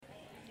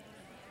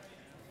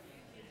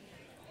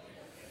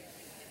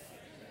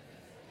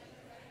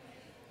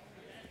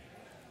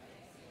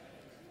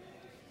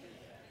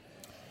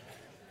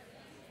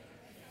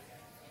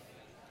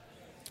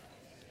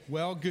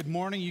Well, good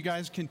morning. You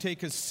guys can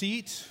take a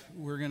seat.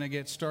 We're going to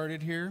get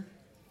started here.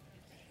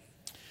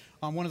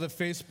 On one of the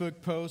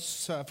Facebook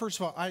posts, first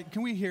of all,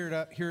 can we hear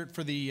it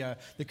for the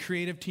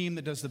creative team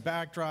that does the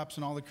backdrops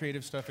and all the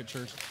creative stuff at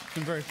church? It's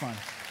been very fun.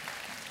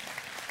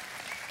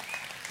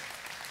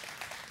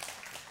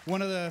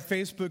 One of the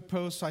Facebook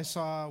posts I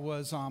saw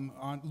was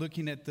on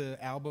looking at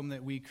the album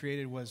that we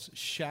created was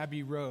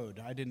Shabby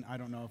Road. I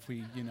don't know if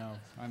we,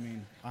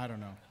 I don't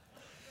know.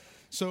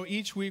 So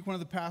each week, one of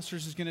the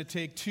pastors is going to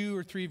take 2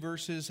 or 3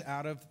 verses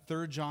out of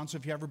 3 John. So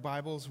if you have your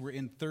Bibles, we're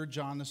in 3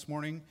 John this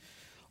morning.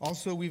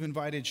 Also, we've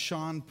invited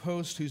Sean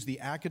Post, who's the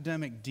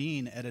academic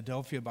dean at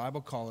Adelphia Bible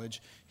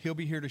College. He'll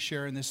be here to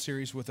share in this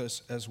series with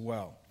us as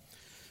well.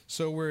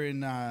 So we're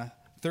in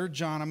 3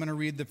 John. I'm going to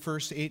read the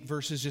first 8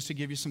 verses just to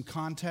give you some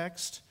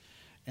context.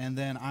 And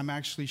then I'm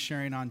actually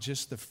sharing on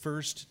just the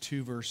first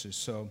 2 verses.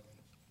 So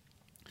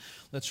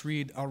let's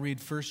read. I'll read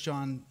 1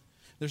 John.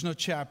 There's no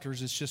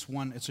chapters. It's just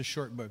one. It's a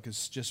short book.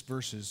 It's just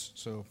verses.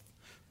 So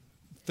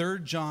 3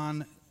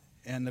 John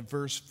and the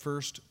first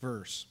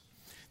verse.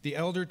 The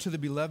elder to the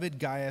beloved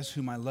Gaius,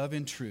 whom I love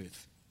in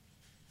truth.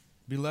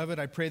 Beloved,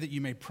 I pray that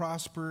you may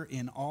prosper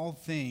in all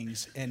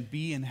things and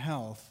be in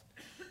health,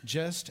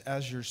 just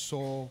as your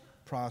soul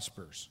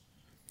prospers.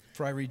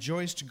 For I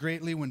rejoiced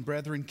greatly when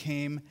brethren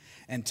came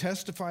and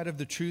testified of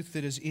the truth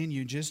that is in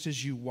you, just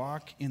as you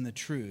walk in the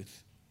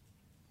truth.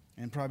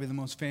 And probably the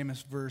most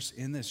famous verse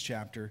in this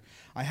chapter,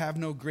 I have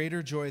no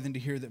greater joy than to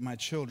hear that my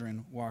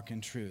children walk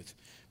in truth.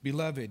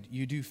 Beloved,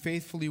 you do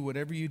faithfully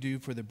whatever you do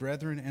for the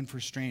brethren and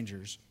for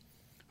strangers,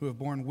 who have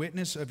borne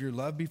witness of your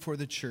love before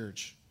the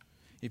church.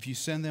 If you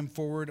send them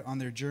forward on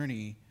their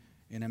journey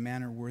in a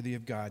manner worthy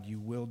of God, you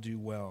will do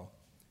well,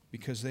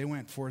 because they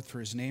went forth for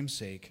his name's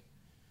sake,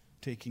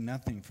 taking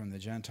nothing from the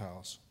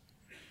Gentiles.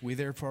 We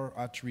therefore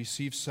ought to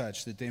receive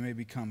such that they may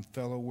become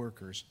fellow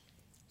workers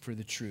for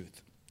the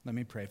truth. Let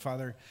me pray.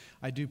 Father,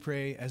 I do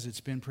pray, as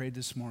it's been prayed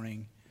this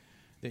morning,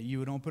 that you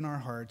would open our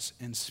hearts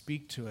and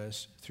speak to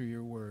us through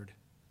your word.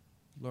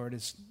 Lord,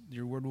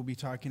 your word will be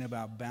talking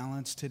about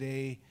balance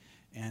today,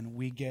 and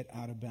we get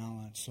out of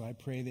balance. So I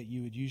pray that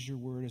you would use your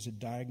word as a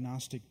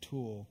diagnostic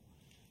tool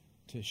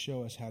to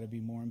show us how to be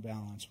more in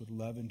balance with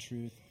love and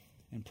truth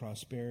and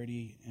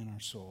prosperity in our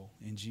soul.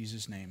 In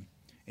Jesus' name,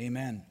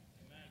 amen.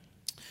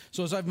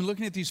 So as I've been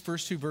looking at these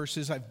first 2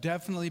 verses, I've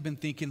definitely been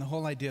thinking the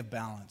whole idea of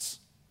balance.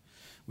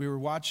 We were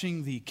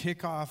watching the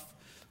kickoff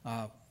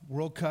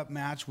World Cup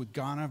match with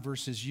Ghana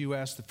versus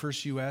U.S., the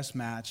first U.S.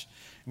 match.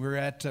 We were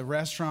at a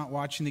restaurant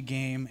watching the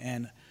game,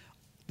 and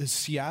the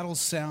Seattle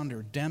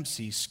Sounder,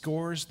 Dempsey,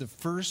 scores the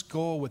first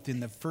goal within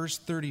the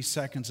first 30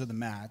 seconds of the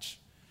match.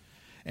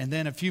 And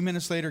then a few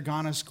minutes later,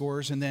 Ghana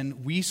scores, and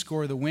then we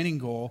score the winning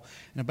goal.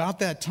 And about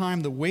that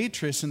time, the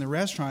waitress in the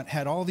restaurant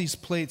had all these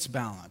plates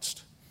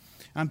balanced.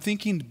 I'm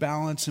thinking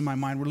balance in my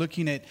mind. We're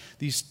looking at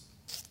these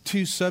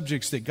 2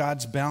 subjects that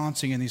God's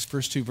balancing in these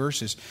first 2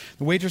 verses.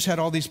 The waitress had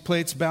all these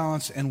plates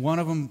balanced, and one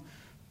of them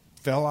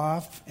fell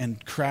off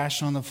and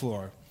crashed on the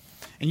floor.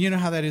 And you know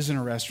how that is in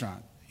a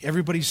restaurant.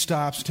 Everybody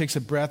stops, takes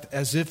a breath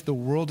as if the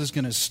world is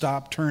going to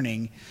stop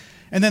turning.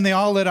 And then they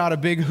all let out a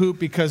big hoop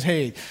because,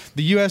 hey,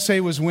 the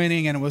USA was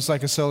winning and it was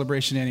like a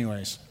celebration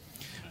anyways.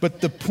 But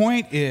the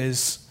point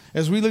is,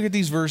 as we look at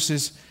these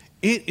verses,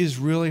 it is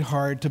really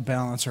hard to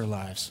balance our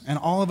lives. And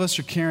all of us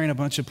are carrying a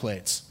bunch of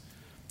plates,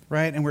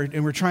 right? And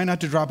we're trying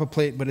not to drop a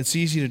plate, but it's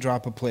easy to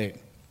drop a plate.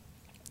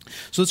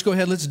 So let's go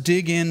ahead. Let's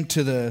dig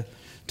into the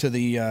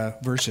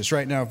verses.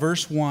 Right now,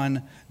 verse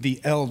 1,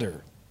 the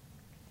elder.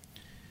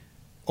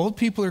 Old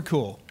people are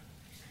cool.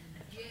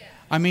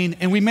 I mean,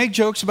 and we make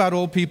jokes about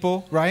old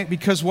people, right?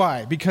 Because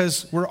why?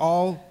 Because we're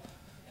all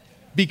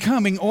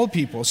becoming old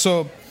people.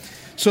 So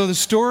the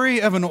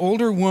story of an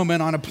older woman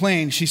on a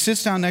plane, she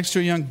sits down next to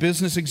a young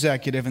business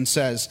executive and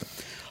says,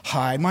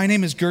 "Hi, my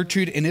name is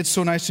Gertrude, and it's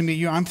so nice to meet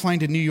you. I'm flying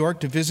to New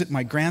York to visit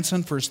my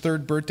grandson for his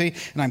 3rd birthday,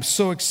 and I'm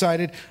so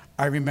excited.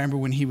 I remember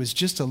when he was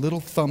just a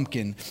little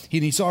thumbkin.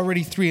 He's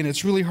already 3, and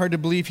it's really hard to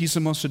believe he's the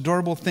most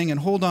adorable thing. And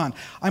hold on,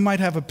 I might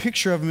have a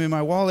picture of him in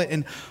my wallet.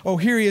 And oh,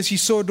 here he is.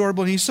 He's so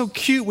adorable, and he's so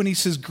cute when he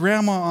says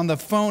grandma on the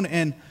phone."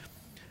 And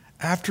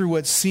after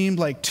what seemed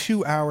like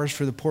 2 hours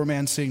for the poor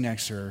man sitting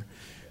next to her,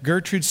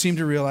 Gertrude seemed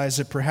to realize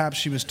that perhaps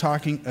she was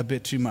talking a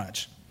bit too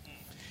much.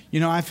 You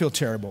know, I feel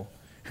terrible.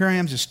 Here I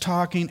am just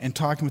talking and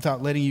talking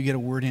without letting you get a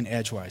word in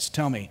edgewise.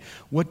 Tell me,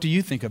 what do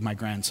you think of my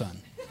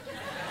grandson?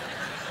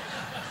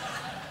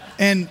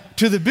 And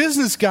to the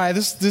business guy,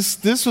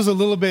 this was a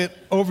little bit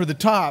over the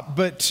top,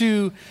 but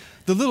to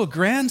the little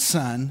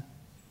grandson,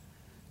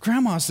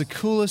 grandma's the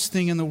coolest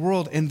thing in the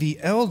world. And the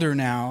elder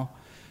now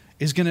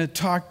is going to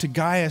talk to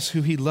Gaius,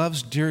 who he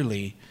loves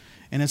dearly.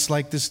 And it's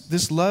like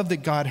this love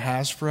that God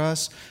has for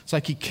us. It's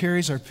like he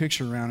carries our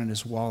picture around in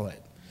his wallet.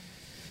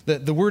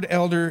 The word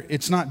elder,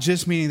 it's not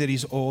just meaning that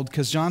he's old,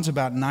 because John's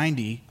about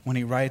 90 when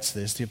he writes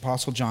this, the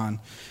Apostle John,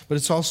 but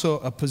it's also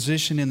a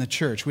position in the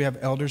church. We have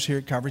elders here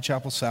at Calvary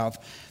Chapel South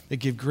that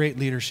give great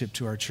leadership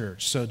to our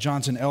church. So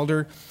John's an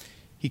elder.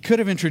 He could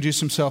have introduced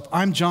himself.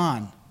 I'm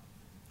John.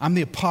 I'm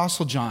the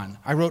Apostle John.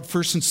 I wrote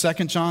 1st and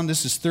 2nd John.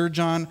 This is 3rd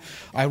John.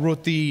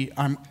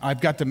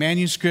 I've got the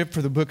manuscript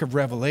for the book of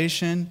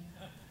Revelation.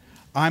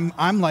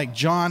 I'm like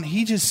John.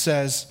 He just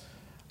says,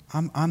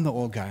 I'm the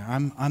old guy.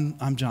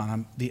 I'm John.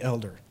 I'm the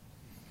elder.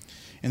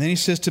 And then he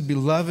says to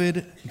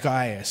beloved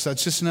Gaius.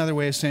 That's just another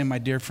way of saying my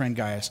dear friend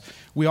Gaius.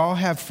 We all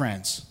have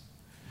friends.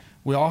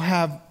 We all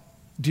have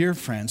dear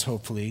friends,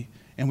 hopefully.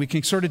 And we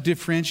can sort of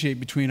differentiate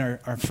between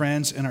our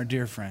friends and our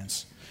dear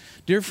friends.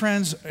 Dear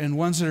friends and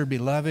ones that are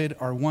beloved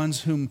are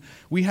ones whom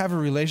we have a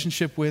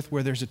relationship with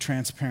where there's a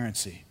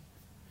transparency,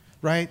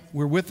 right?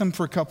 We're with them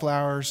for a couple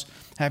hours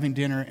having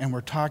dinner, and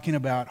we're talking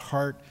about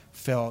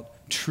heartfelt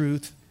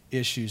truth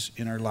issues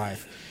in our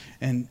life.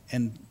 And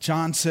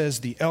John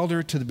says, the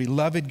elder to the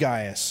beloved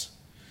Gaius.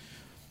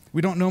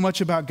 We don't know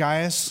much about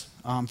Gaius.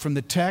 From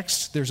the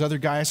text, there's other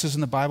Gaiuses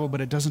in the Bible, but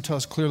it doesn't tell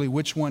us clearly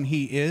which one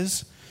he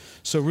is.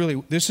 So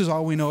really, this is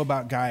all we know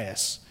about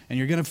Gaius. And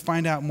you're going to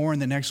find out more in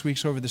the next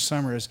weeks over the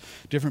summer as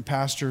different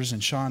pastors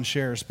and Sean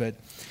shares. But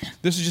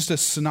this is just a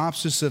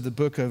synopsis of the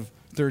book of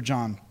 3rd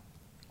John.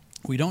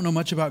 We don't know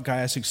much about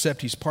Gaius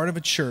except he's part of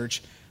a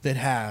church that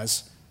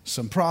has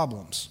some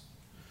problems.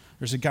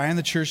 There's a guy in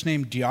the church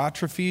named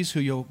Diotrephes who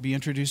you'll be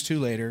introduced to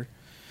later.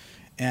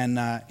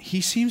 And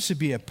he seems to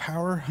be a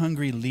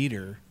power-hungry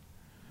leader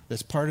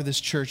that's part of this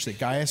church that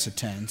Gaius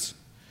attends,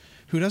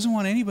 who doesn't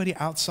want anybody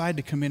outside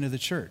to come into the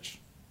church.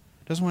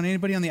 Doesn't want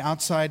anybody on the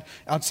outside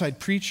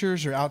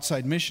preachers or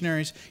outside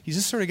missionaries. He's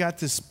just sort of got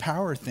this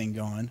power thing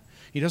going.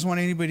 He doesn't want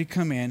anybody to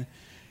come in.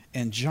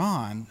 And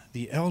John,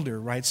 the elder,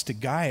 writes to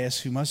Gaius,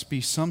 who must be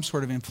some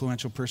sort of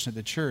influential person at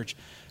the church,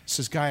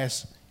 says,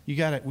 Gaius, we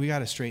got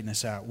to straighten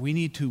this out. We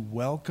need to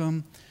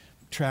welcome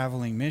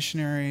traveling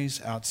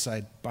missionaries,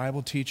 outside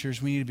Bible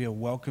teachers. We need to be a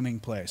welcoming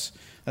place.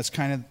 That's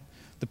kind of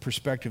the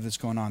perspective that's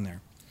going on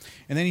there.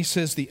 And then he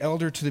says, the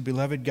elder to the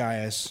beloved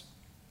Gaius,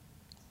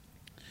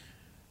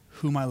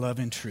 whom I love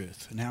in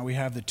truth. Now we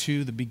have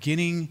the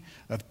beginning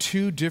of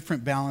two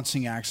different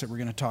balancing acts that we're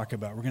going to talk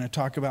about. We're going to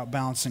talk about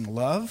balancing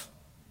love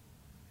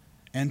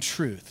and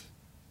truth.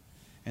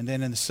 And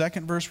then in the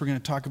second verse, we're going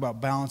to talk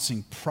about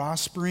balancing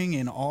prospering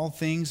in all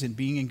things and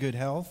being in good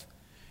health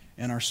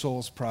and our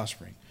souls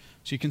prospering.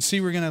 So you can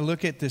see we're going to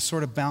look at this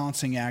sort of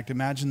balancing act.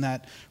 Imagine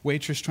that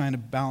waitress trying to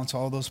balance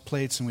all those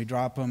plates and we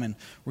drop them, and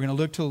we're going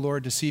to look to the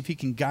Lord to see if he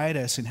can guide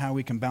us in how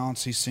we can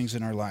balance these things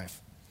in our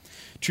life.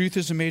 Truth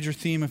is a major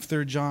theme of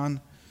 3rd John.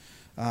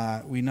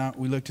 We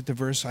looked at the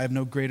verse, I have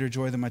no greater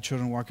joy than my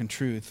children walk in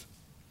truth.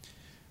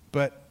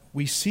 But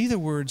we see the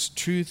words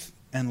truth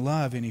and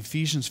love in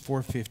Ephesians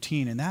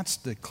 4:15, and that's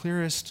the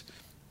clearest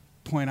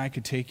point I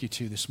could take you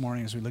to this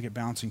morning as we look at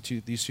balancing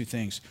these two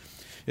things.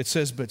 It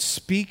says, but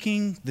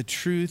speaking the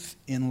truth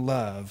in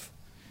love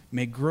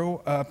may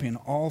grow up in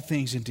all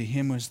things into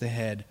him who is the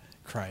head,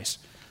 Christ.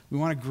 We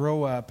want to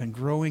grow up, and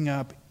growing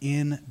up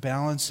in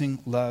balancing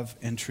love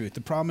and truth. The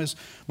problem is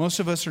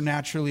most of us are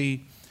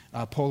naturally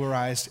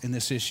polarized in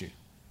this issue,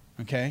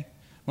 okay?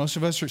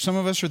 Some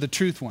of us are the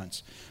truth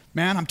ones.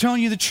 Man, I'm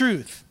telling you the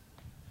truth.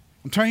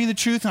 I'm telling you the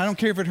truth, and I don't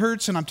care if it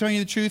hurts, and I'm telling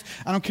you the truth.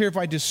 I don't care if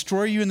I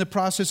destroy you in the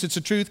process. It's the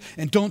truth,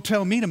 and don't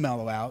tell me to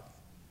mellow out.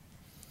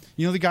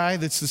 You know the guy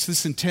that's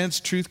this intense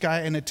truth guy,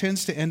 and it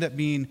tends to end up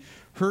being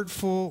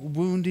hurtful,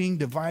 wounding,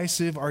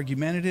 divisive,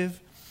 argumentative.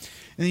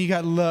 And then you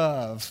got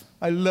love.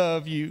 I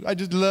love you. I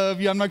just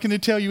love you. I'm not going to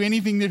tell you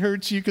anything that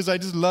hurts you because I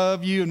just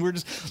love you, and we're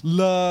just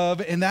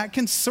love. And that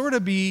can sort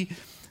of be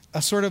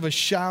a sort of a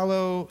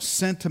shallow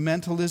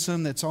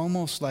sentimentalism that's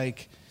almost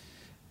like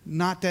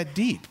not that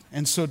deep.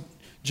 And so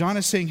John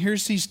is saying,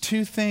 here's these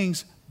two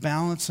things,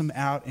 balance them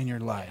out in your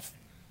life.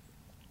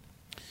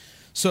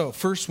 So,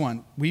 first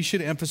one, we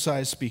should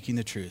emphasize speaking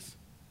the truth.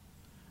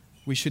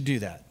 We should do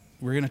that.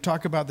 We're going to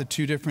talk about the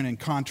two different and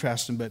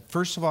contrast them, but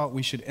first of all,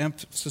 we should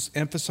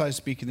emphasize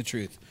speaking the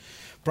truth.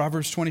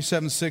 Proverbs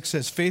 27:6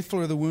 says, faithful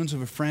are the wounds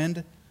of a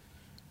friend,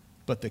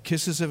 but the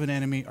kisses of an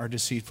enemy are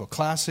deceitful.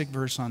 Classic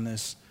verse on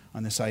this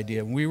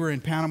idea. When we were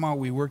in Panama,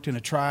 we worked in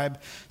a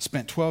tribe,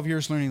 spent 12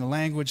 years learning the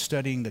language,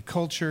 studying the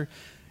culture.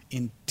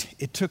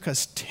 It took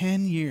us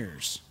 10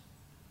 years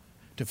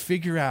to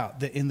figure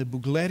out that in the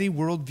Bugledi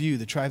worldview,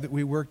 the tribe that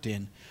we worked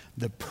in,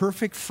 the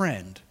perfect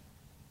friend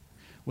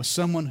was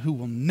someone who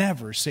will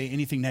never say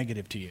anything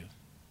negative to you.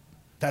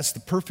 That's the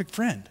perfect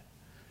friend.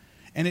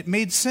 And it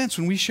made sense.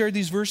 When we shared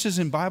these verses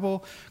in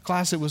Bible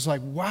class, it was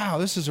like, wow,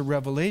 this is a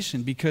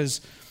revelation,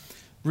 because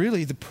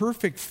really the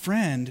perfect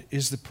friend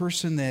is the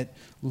person that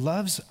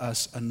loves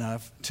us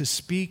enough to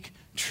speak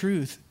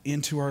truth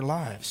into our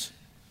lives,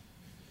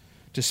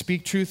 to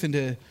speak truth and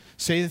to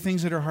say the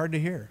things that are hard to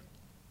hear.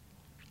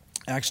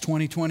 Acts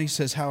 20:20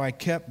 says, how I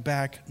kept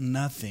back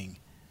nothing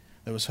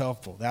that was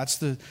helpful. That's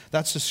the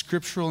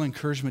scriptural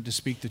encouragement to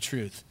speak the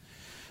truth.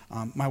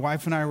 My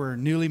wife and I were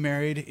newly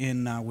married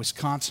in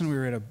Wisconsin. We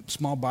were at a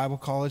small Bible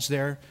college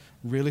there,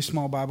 really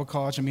small Bible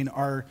college. I mean,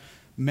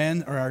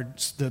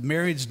 the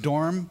married's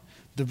dorm,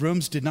 the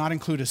rooms did not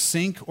include a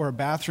sink or a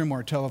bathroom or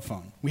a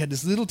telephone. We had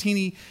this little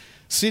teeny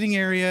sitting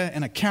area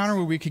and a counter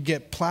where we could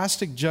get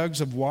plastic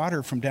jugs of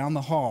water from down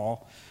the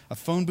hall. a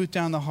phone booth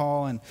down the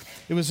hall, and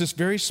it was this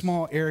very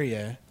small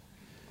area.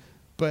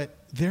 But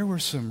there were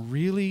some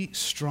really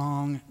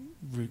strong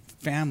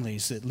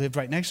families that lived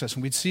right next to us.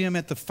 And we'd see them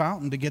at the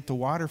fountain to get the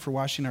water for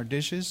washing our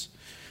dishes.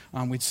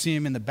 We'd see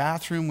them in the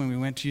bathroom when we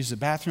went to use the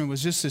bathroom. It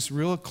was just this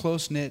real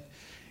close-knit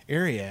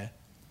area.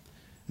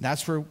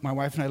 That's where my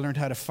wife and I learned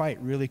how to fight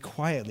really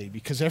quietly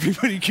because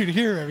everybody could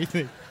hear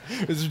everything.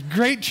 It was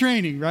great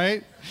training,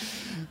 right?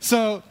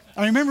 So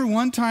I remember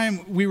one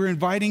time we were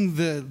inviting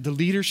the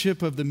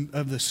leadership of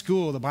the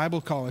school, the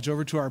Bible college,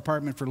 over to our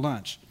apartment for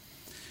lunch.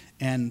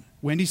 And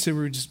Wendy said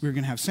we were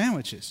going to have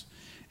sandwiches.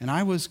 And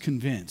I was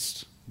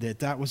convinced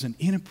that was an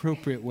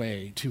inappropriate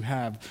way to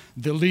have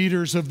the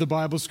leaders of the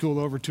Bible school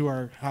over to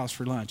our house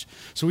for lunch.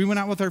 So we went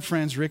out with our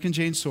friends, Rick and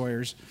Jane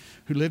Sawyers,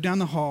 who lived down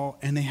the hall,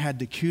 and they had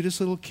the cutest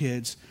little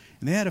kids,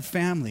 and they had a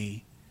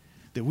family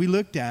that we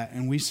looked at,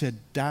 and we said,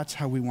 that's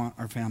how we want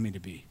our family to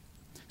be.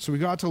 So we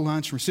go out to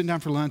lunch, we're sitting down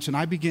for lunch, and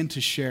I begin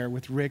to share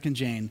with Rick and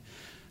Jane,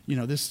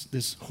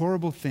 this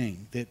horrible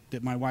thing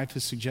that my wife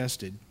has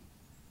suggested.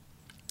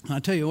 And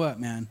I'll tell you what,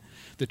 man,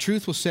 the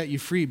truth will set you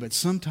free, but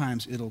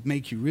sometimes it'll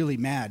make you really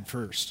mad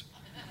first.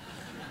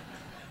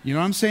 You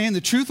know what I'm saying?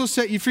 The truth will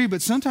set you free,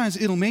 but sometimes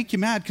it'll make you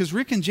mad because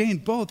Rick and Jane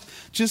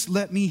both just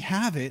let me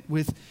have it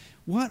with,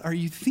 what are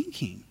you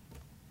thinking?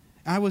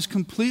 I was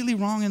completely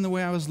wrong in the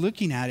way I was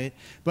looking at it,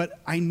 but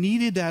I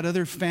needed that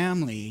other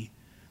family,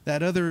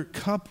 that other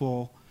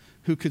couple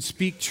who could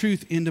speak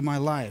truth into my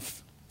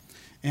life.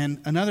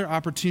 And another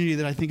opportunity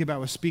that I think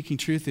about with speaking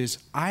truth is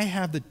I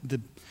have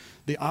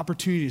the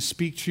opportunity to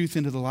speak truth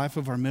into the life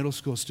of our middle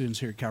school students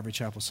here at Calvary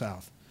Chapel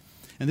South.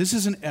 And this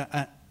is an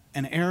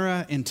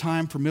era in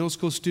time for middle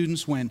school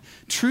students when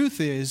truth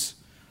is,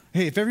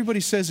 hey, if everybody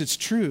says it's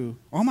true,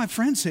 all my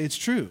friends say it's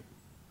true.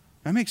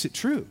 That makes it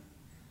true.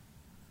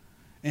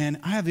 And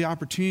I have the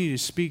opportunity to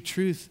speak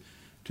truth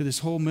to this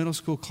whole middle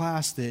school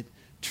class that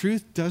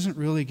truth doesn't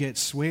really get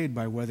swayed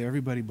by whether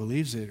everybody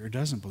believes it or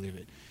doesn't believe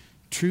it.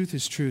 Truth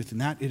is truth,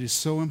 and that it is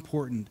so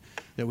important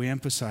that we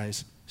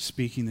emphasize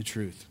speaking the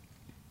truth.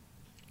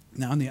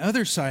 Now, on the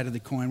other side of the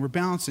coin, we're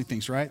balancing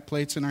things, right?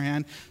 Plates in our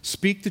hand.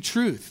 Speak the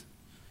truth.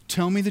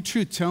 Tell me the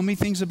truth. Tell me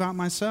things about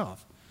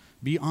myself.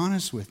 Be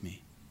honest with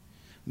me.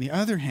 On the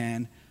other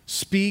hand,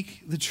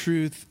 speak the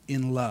truth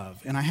in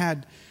love. And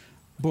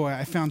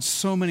I found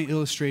so many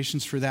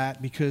illustrations for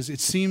that because it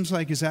seems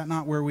like, is that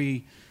not where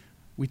we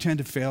tend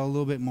to fail a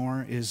little bit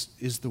more,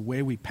 is the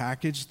way we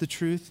package the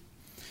truth?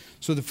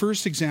 So the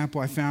first example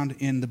I found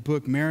in the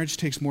book Marriage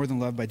Takes More Than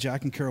Love by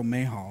Jack and Carol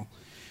Mayhall.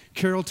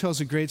 Carol tells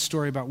a great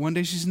story about one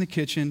day she's in the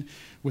kitchen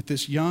with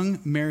this young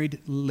married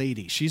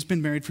lady. She's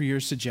been married for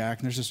years to Jack,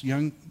 and there's this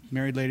young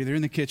married lady. They're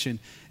in the kitchen,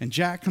 and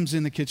Jack comes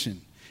in the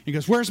kitchen. He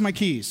goes, "Where's my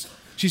keys?"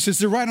 She says,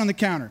 "They're right on the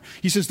counter."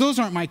 He says, "Those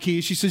aren't my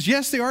keys." She says,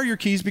 "Yes, they are your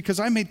keys because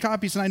I made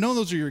copies, and I know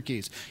those are your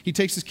keys." He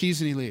takes his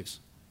keys, and he leaves.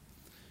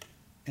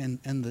 And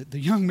the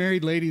young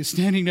married lady is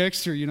standing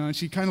next to her, and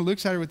she kind of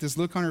looks at her with this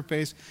look on her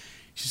face.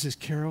 She says,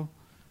 "Carol,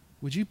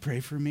 would you pray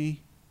for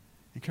me?"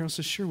 And Carol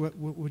says, "Sure, what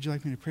would you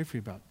like me to pray for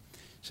you about?"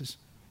 She says,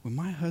 "When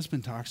my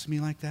husband talks to me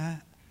like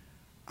that,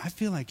 I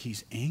feel like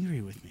he's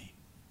angry with me."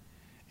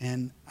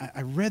 And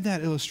I read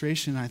that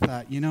illustration, and I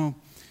thought,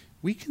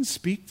 we can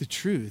speak the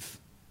truth,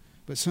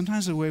 but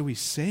sometimes the way we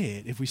say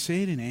it, if we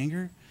say it in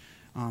anger,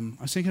 I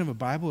was thinking of a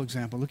Bible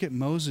example. Look at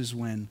Moses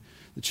when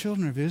the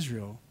children of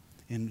Israel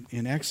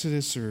in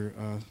Exodus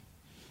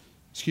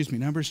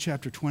Numbers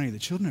chapter 20, the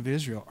children of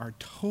Israel are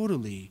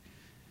totally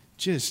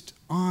just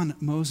on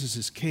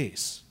Moses'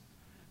 case.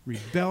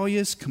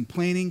 Rebellious,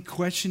 complaining,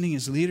 questioning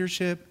his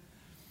leadership.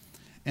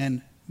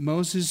 And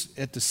Moses,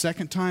 at the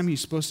second time he's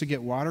supposed to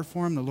get water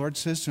for him, the Lord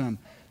says to him,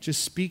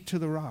 "Just speak to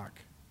the rock."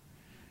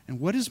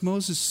 And what is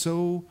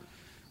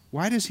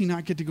why does he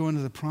not get to go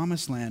into the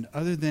promised land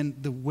other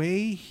than the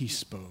way he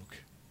spoke?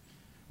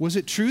 Was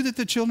it true that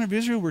the children of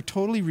Israel were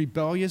totally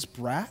rebellious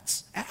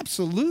brats?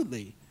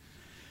 Absolutely.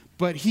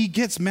 But he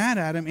gets mad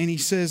at him and he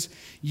says,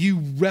 "You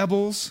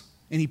rebels,"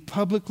 and he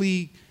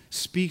publicly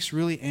speaks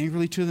really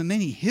angrily to them.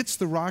 Then he hits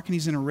the rock and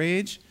he's in a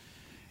rage.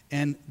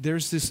 And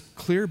there's this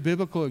clear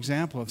biblical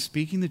example of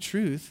speaking the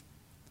truth,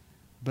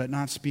 but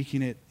not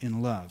speaking it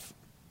in love.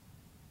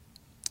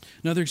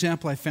 Another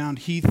example I found,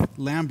 Heath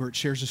Lambert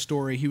shares a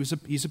story.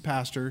 He's a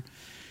pastor,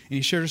 and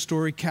he shared a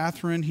story.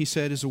 Catherine, he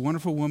said, is a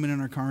wonderful woman in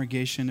our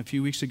congregation. A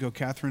few weeks ago,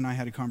 Catherine and I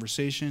had a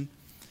conversation.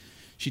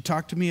 She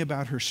talked to me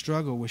about her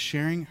struggle with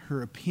sharing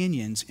her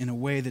opinions in a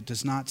way that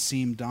does not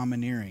seem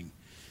domineering.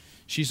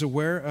 She's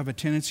aware of a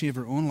tendency of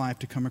her own life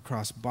to come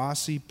across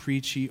bossy,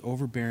 preachy,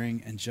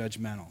 overbearing, and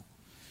judgmental.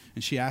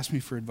 And she asked me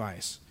for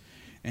advice.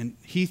 And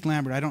Heath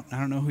Lambert, I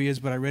don't know who he is,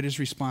 but I read his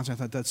response. I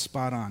thought that's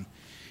spot on.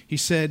 He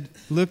said,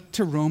 look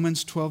to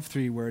Romans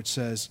 12:3 where it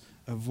says,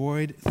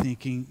 avoid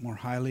thinking more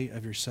highly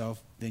of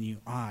yourself than you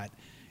ought,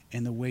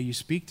 and the way you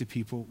speak to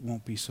people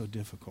won't be so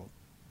difficult.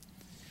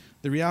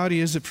 The reality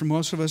is that for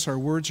most of us, our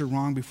words are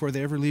wrong before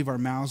they ever leave our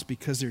mouths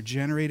because they're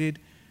generated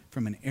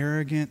from an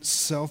arrogant,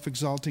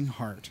 self-exalting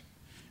heart.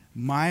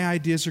 My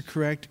ideas are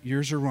correct,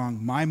 yours are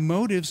wrong. My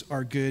motives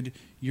are good,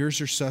 yours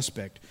are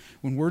suspect.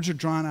 When words are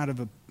drawn out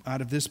of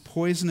out of this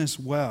poisonous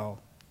well,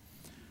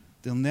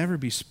 they'll never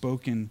be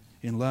spoken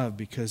in love,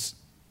 because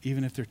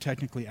even if they're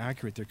technically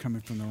accurate, they're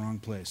coming from the wrong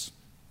place.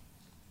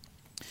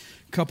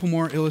 A couple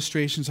more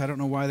illustrations. I don't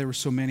know why there were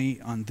so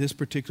many on this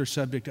particular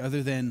subject,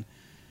 other than,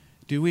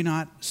 do we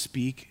not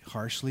speak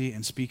harshly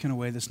and speak in a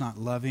way that's not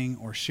loving,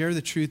 or share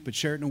the truth but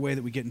share it in a way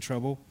that we get in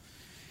trouble?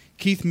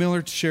 Keith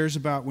Miller shares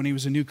about when he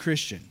was a new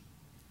Christian.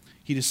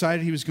 He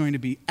decided he was going to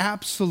be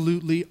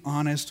absolutely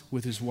honest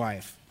with his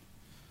wife.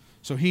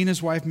 So he and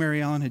his wife,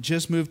 Mary Ellen, had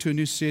just moved to a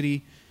new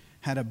city,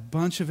 had a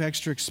bunch of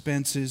extra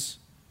expenses,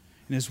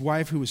 and his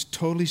wife, who was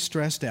totally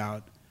stressed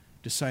out,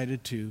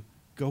 decided to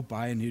go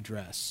buy a new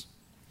dress.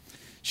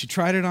 She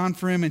tried it on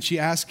for him, and she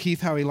asked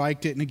Keith how he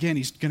liked it. And again,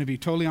 he's going to be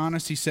totally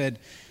honest. He said,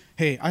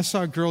 hey, I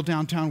saw a girl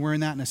downtown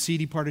wearing that in a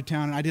seedy part of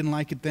town, and I didn't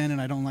like it then,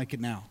 and I don't like it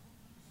now.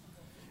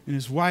 And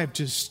his wife,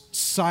 just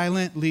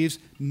silent, leaves,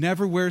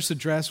 never wears the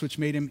dress, which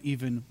made him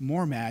even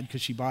more mad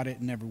because she bought it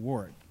and never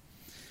wore it.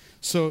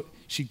 So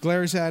she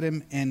glares at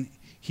him, and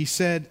he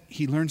said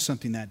he learned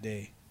something that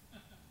day.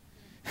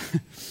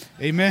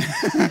 Amen.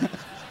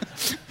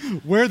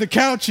 Where the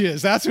couch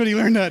is. That's what he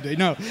learned that day.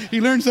 No, he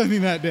learned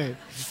something that day.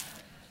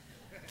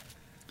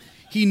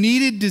 He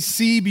needed to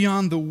see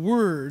beyond the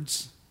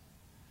words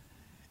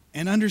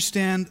and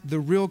understand the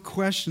real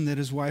question that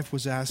his wife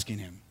was asking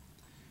him.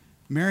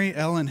 Mary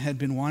Ellen had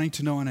been wanting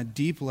to know on a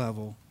deep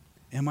level,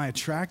 am I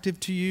attractive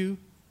to you?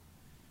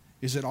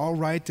 Is it all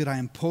right that I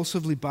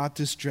impulsively bought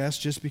this dress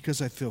just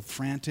because I feel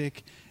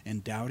frantic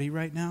and dowdy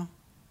right now?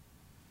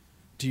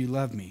 Do you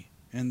love me?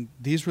 And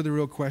these were the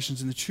real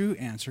questions, and the true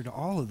answer to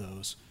all of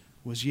those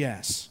was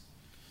yes.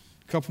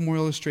 A couple more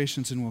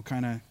illustrations and we'll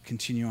kind of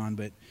continue on.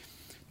 But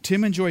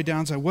Tim and Joy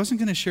Downs, I wasn't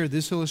going to share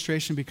this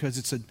illustration because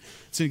it's an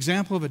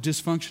example of a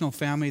dysfunctional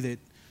family that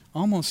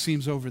almost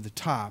seems over the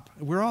top.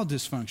 We're all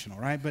dysfunctional,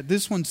 right? But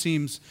this one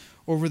seems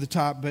over the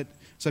top. But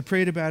as I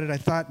prayed about it, I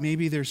thought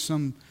maybe there's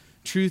some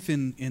truth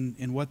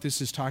in what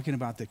this is talking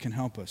about that can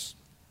help us.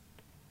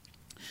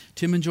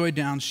 Tim and Joy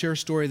Downs share a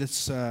story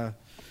that's,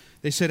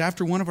 they said,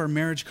 after one of our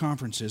marriage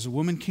conferences, a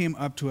woman came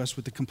up to us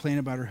with a complaint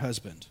about her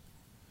husband.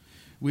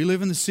 We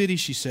live in the city,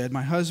 she said.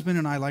 My husband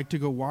and I like to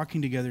go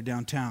walking together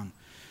downtown.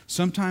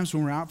 Sometimes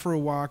when we're out for a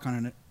walk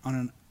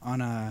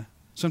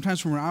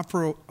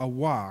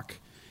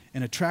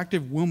an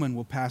attractive woman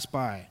will pass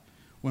by.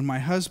 When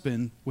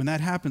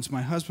that happens,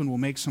 my husband will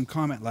make some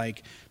comment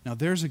like, now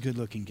there's a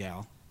good-looking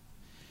gal.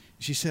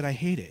 She said, I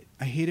hate it.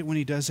 I hate it when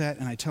he does that,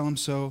 and I tell him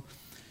so.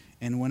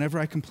 And whenever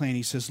I complain,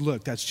 he says,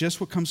 look, that's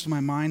just what comes to my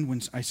mind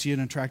when I see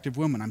an attractive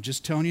woman. I'm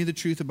just telling you the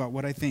truth about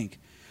what I think.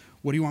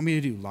 What do you want me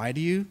to do, lie to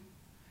you?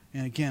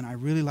 And again, I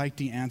really liked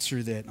the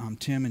answer that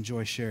Tim and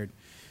Joy shared.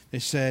 They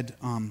said,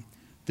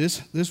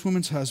 this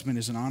woman's husband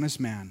is an honest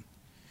man.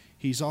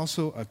 He's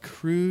also a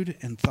crude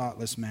and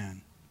thoughtless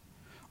man.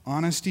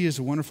 Honesty is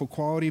a wonderful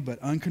quality, but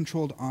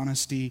uncontrolled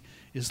honesty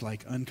is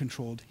like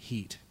uncontrolled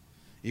heat.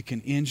 It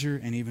can injure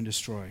and even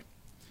destroy.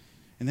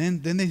 And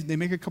then they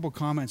make a couple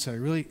comments that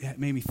really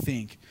made me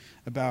think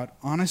about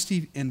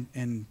honesty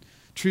and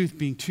truth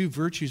being two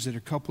virtues that are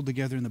coupled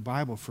together in the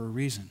Bible for a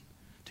reason,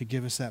 to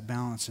give us that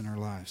balance in our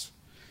lives.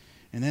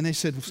 And then they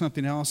said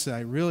something else that I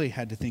really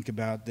had to think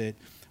about, that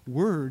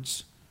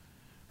words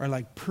are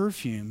like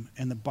perfume,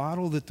 and the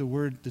bottle that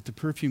the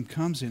perfume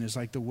comes in is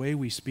like the way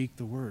we speak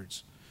the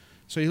words.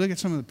 So you look at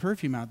some of the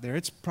perfume out there,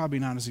 it's probably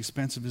not as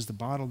expensive as the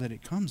bottle that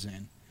it comes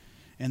in.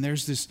 And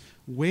there's this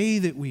way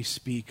that we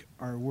speak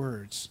our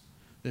words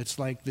that's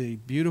like the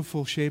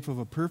beautiful shape of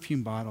a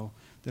perfume bottle,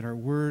 that our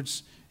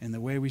words and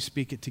the way we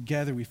speak it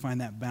together, we find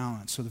that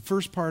balance. So the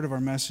first part of our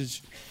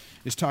message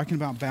is talking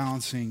about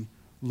balancing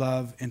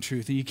love and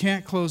truth. And you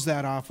can't close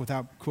that off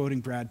without quoting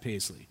Brad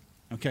Paisley,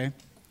 okay?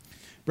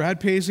 Brad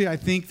Paisley, I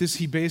think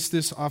he based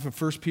this off of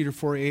 1 Peter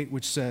 4:8,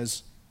 which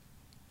says,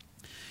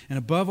 and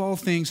above all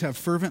things have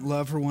fervent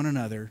love for one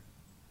another,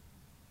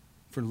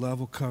 for love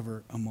will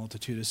cover a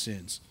multitude of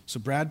sins. So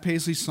Brad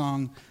Paisley's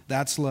song,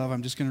 That's Love,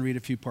 I'm just going to read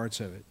a few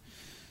parts of it.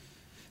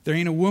 There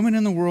ain't a woman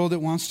in the world that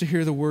wants to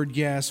hear the word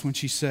yes when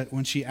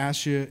she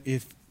asks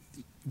if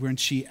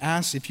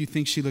you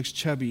think she looks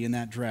chubby in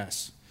that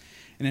dress.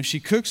 And if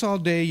she cooks all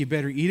day, you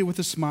better eat it with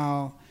a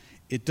smile.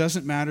 It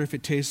doesn't matter if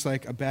it tastes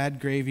like a bad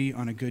gravy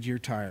on a Goodyear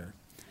tire.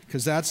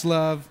 Because that's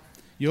love.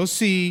 You'll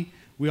see,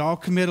 we all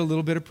commit a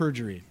little bit of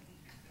perjury.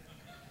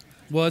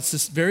 Well, it's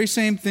this very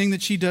same thing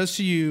that she does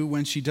to you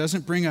when she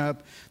doesn't bring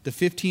up the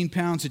 15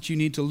 pounds that you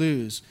need to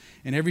lose.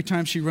 And every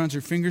time she runs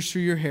her fingers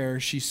through your hair,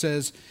 she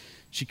says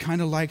she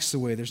kind of likes the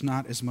way there's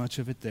not as much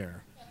of it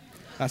there.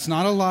 That's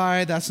not a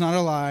lie. That's not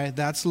a lie.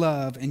 That's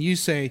love. And you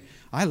say,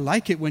 I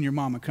like it when your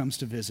mama comes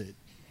to visit.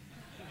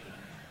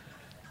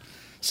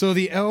 So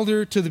the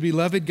elder to the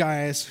beloved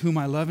Gaius, whom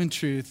I love in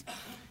truth,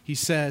 he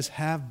says,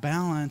 have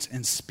balance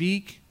and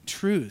speak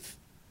truth,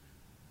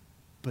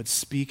 but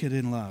speak it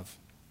in love.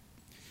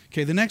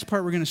 Okay, the next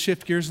part, we're going to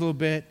shift gears a little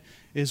bit,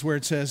 is where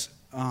it says,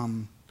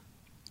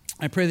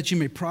 I pray that you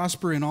may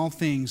prosper in all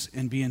things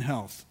and be in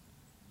health.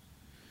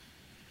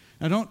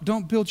 Now,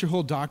 don't build your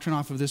whole doctrine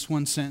off of this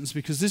one sentence,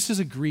 because this is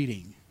a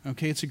greeting.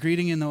 Okay, it's a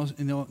greeting in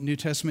the New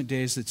Testament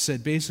days that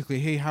said basically,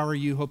 hey, how are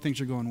you? Hope things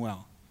are going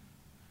well.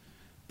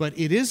 But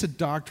it is a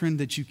doctrine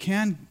that you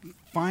can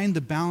find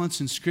the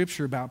balance in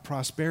Scripture about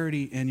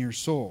prosperity and your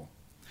soul.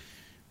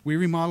 We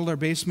remodeled our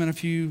basement a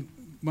few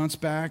months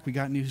back. We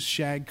got new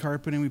shag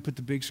carpeting. We put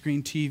the big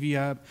screen TV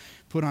up,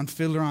 put on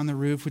Fiddler on the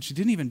Roof, which it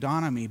didn't even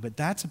dawn on me, but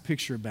that's a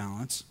picture of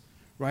balance,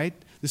 right?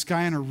 This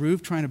guy on a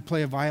roof trying to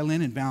play a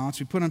violin in balance.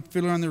 We put on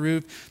Fiddler on the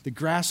Roof. The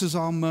grass is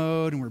all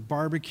mowed, and we're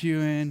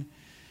barbecuing.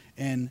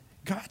 And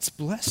God's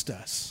blessed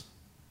us.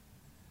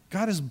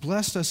 God has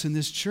blessed us in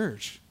this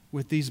church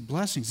with these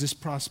blessings, this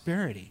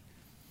prosperity.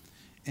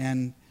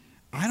 And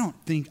I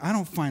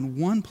don't find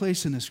one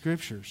place in the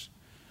Scriptures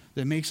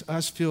that makes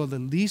us feel the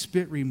least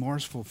bit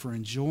remorseful for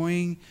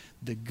enjoying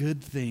the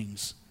good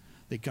things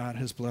that God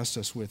has blessed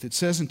us with. It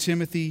says in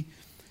Timothy,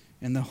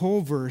 and the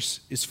whole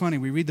verse is funny.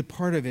 We read the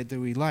part of it that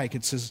we like.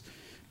 It says,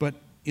 but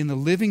in the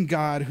living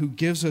God who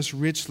gives us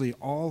richly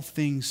all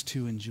things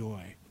to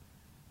enjoy.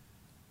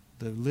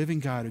 The living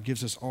God who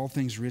gives us all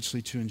things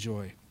richly to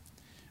enjoy.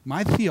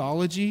 My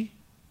theology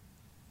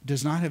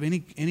does not have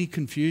any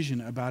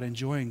confusion about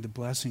enjoying the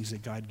blessings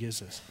that God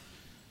gives us.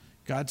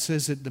 God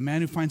says that the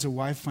man who finds a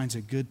wife finds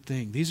a good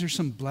thing. These are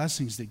some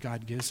blessings that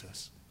God gives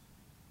us.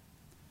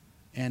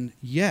 And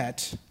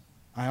yet,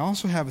 I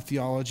also have a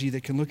theology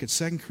that can look at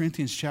 2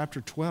 Corinthians chapter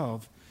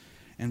 12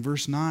 and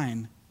verse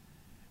 9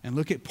 and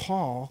look at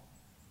Paul.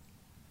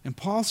 And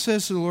Paul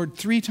says to the Lord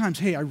 3 times,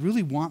 hey, I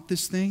really want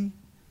this thing,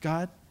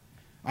 God.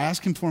 I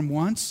asked him for him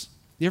once.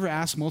 You ever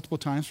ask multiple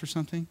times for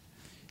something?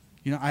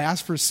 You know, I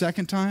asked for a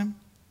second time.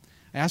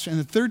 I asked, and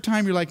the third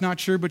time you're like not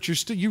sure, but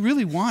you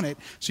really want it,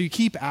 so you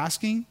keep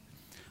asking.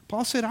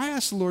 Paul said, I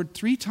asked the Lord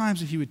 3 times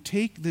that he would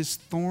take this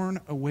thorn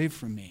away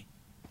from me.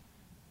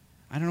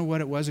 I don't know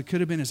what it was. It could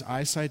have been his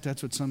eyesight.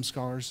 That's what some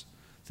scholars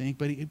think.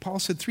 But Paul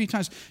said 3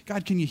 times,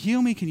 God, can you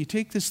heal me? Can you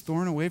take this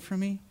thorn away from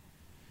me?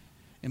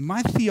 And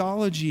my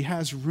theology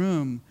has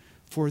room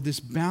for this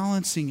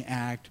balancing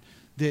act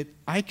that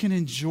I can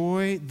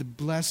enjoy the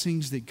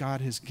blessings that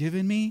God has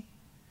given me.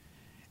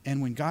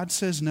 And when God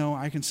says no,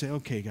 I can say,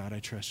 okay, God, I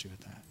trust you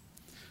with that.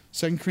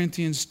 2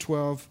 Corinthians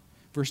 12,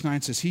 verse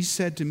 9 says, he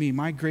said to me,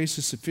 my grace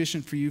is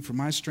sufficient for you, for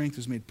my strength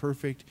is made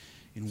perfect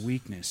in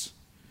weakness.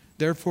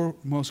 Therefore,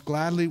 most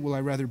gladly will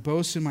I rather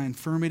boast in my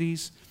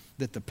infirmities,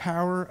 that the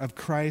power of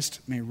Christ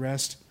may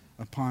rest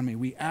upon me.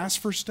 We ask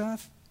for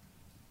stuff,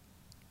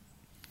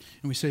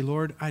 and we say,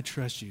 Lord, I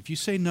trust you. If you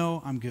say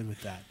no, I'm good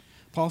with that.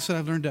 Paul said,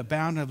 I've learned to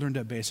abound, and I've learned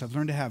to abase. I've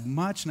learned to have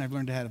much, and I've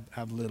learned to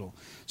have little.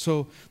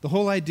 So the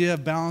whole idea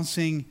of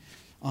balancing,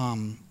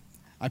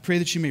 I pray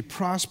that you may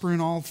prosper in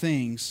all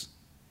things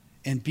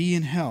and be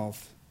in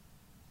health,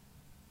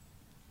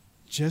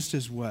 just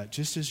as what?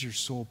 Just as your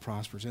soul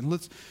prospers. And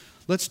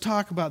let's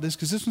talk about this,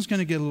 because this one's going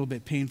to get a little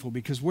bit painful,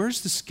 because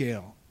where's the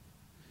scale?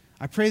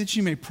 I pray that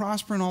you may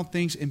prosper in all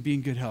things and be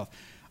in good health.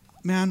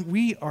 Man,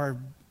 we are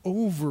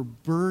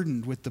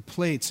overburdened with the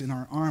plates in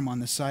our arm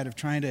on the side of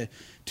trying to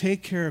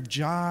take care of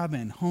job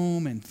and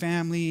home and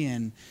family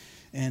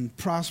and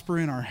prosper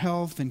in our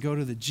health and go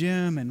to the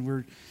gym.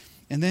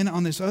 And then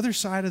on this other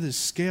side of this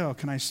scale,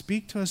 can I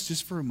speak to us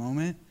just for a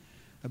moment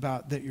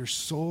about that your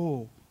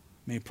soul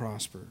may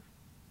prosper?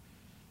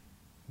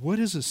 What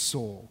is a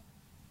soul?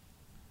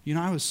 You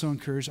know, I was so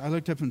encouraged. I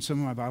looked up in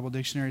some of my Bible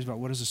dictionaries about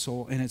what is a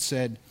soul, and it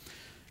said,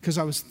 because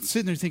I was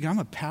sitting there thinking, I'm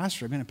a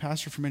pastor. I've been a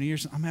pastor for many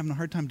years. I'm having a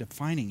hard time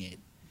defining it.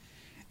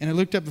 And I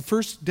looked up, the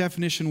first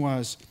definition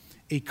was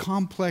a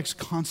complex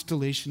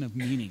constellation of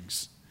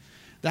meanings.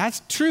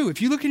 That's true.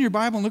 If you look in your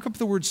Bible and look up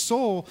the word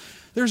soul,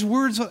 there's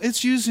words,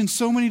 it's used in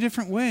so many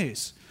different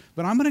ways.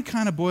 But I'm going to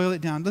kind of boil it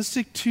down. Let's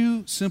take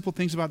 2 simple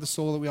things about the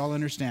soul that we all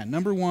understand.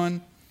 Number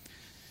 1,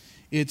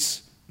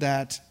 it's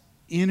that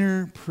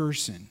inner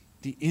person,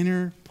 the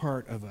inner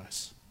part of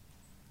us,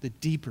 the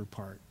deeper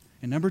part.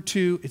 And number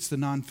 2, it's the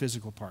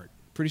non-physical part.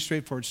 Pretty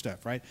straightforward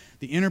stuff, right?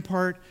 The inner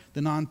part,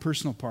 the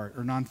non-personal part,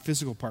 or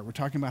non-physical part. We're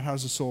talking about how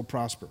does the soul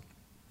prosper.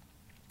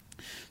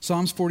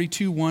 Psalms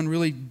 42:1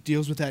 really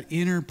deals with that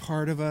inner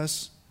part of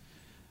us,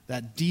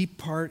 that deep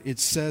part. It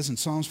says in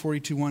Psalms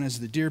 42:1,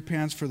 as the deer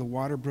pants for the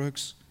water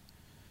brooks,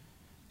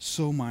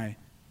 so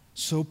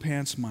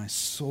pants my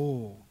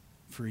soul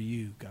for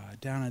you, God,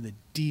 down at the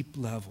deep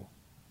level.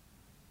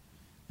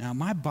 Now,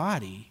 my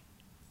body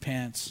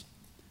pants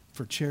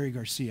for Cherry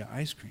Garcia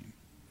ice cream.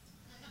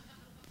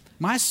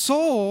 My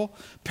soul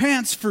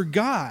pants for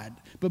God,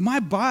 but my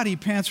body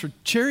pants for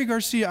Cherry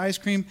Garcia ice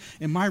cream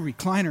in my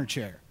recliner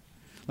chair.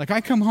 Like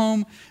I come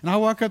home and I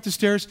walk up the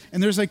stairs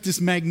and there's like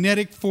this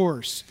magnetic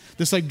force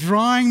that's like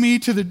drawing me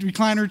to the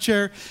recliner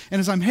chair. And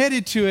as I'm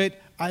headed to it,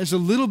 there's a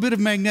little bit of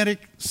magnetic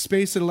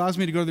space that allows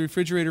me to go to the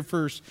refrigerator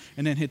first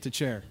and then hit the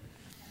chair.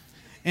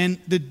 And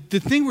the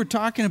thing we're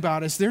talking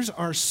about is there's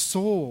our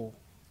soul,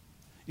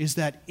 is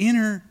that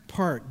inner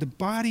part. The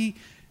body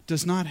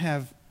does not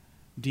have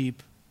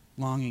deep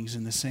longings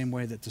in the same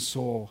way that the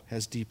soul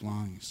has deep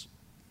longings.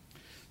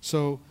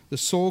 So the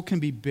soul can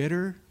be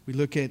bitter. We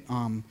look at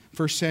 1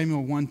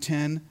 Samuel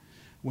 1:10,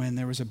 when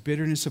there was a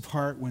bitterness of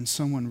heart, when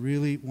someone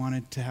really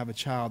wanted to have a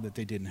child that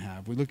they didn't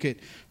have. We look at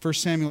 1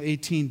 Samuel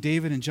 18,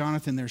 David and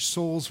Jonathan, their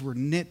souls were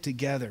knit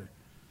together.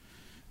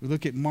 We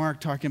look at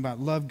Mark talking about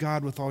love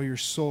God with all your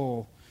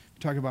soul. We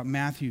talk about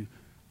Matthew,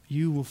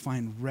 you will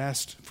find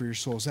rest for your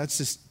souls. That's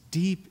this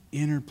deep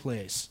inner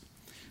place.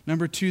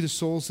 Number 2, the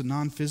soul is the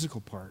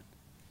non-physical part.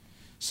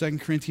 2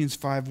 Corinthians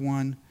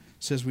 5:1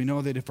 says, we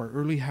know that if our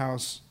earthly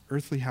house,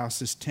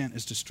 this tent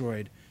is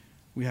destroyed,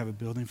 we have a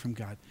building from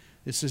God.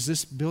 It says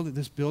this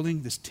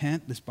building, this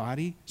tent, this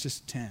body, it's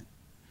just a tent.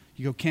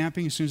 You go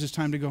camping, as soon as it's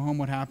time to go home,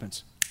 what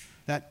happens?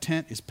 That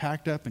tent is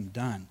packed up and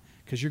done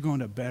because you're going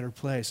to a better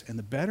place. And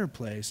the better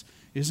place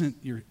isn't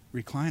your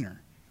recliner.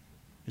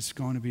 It's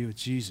going to be with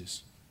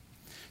Jesus.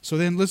 So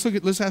then let's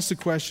ask the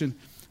question,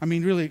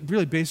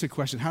 really basic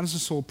question. How does the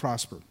soul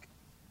prosper?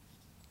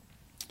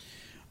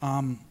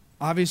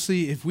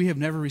 Obviously, if we have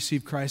never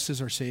received Christ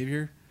as our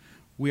Savior,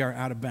 we are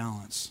out of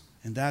balance.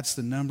 And that's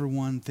the number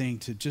one thing,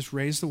 to just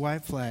raise the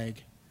white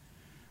flag.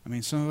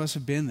 Some of us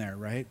have been there,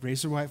 right?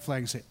 Raise the white flag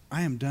and say,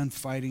 I am done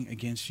fighting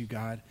against you,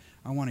 God.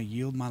 I want to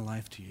yield my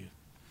life to you.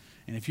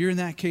 And if you're in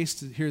that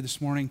case here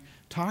this morning,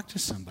 talk to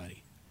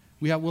somebody.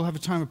 We'll have a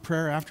time of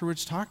prayer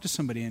afterwards. Talk to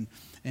somebody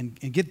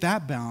and get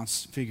that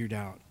balance figured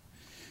out.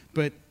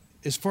 But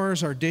as far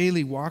as our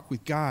daily walk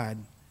with God,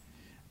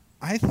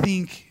 I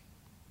think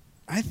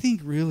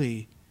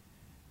really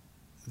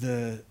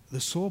the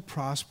soul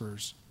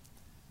prospers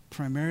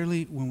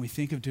primarily when we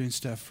think of doing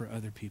stuff for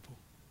other people.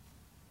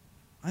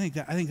 I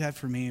think that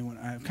for me, when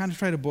I kind of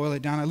try to boil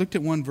it down, I looked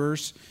at one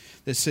verse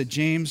that said,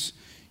 James,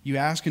 you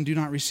ask and do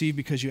not receive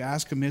because you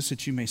ask amiss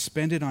that you may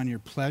spend it on your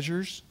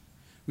pleasures.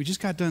 We just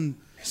got done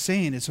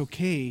saying it's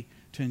okay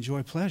to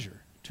enjoy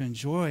pleasure, to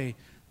enjoy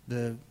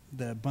the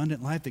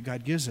abundant life that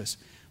God gives us.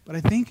 But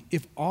I think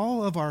if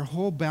all of our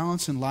whole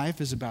balance in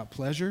life is about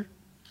pleasure,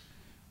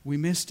 we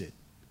missed it.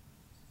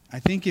 I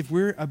think if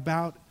we're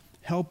about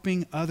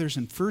helping others,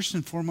 and first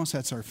and foremost,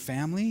 that's our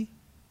family,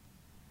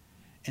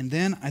 and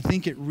then I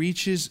think it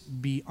reaches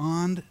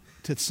beyond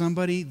to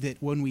somebody that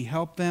when we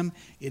help them,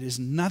 it is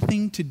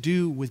nothing to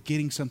do with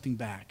getting something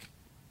back.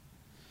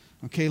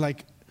 Okay,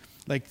 like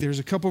there's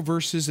a couple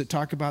verses that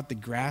talk about the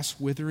grass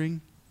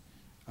withering.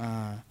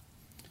 1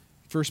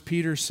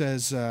 Peter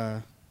says,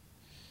 or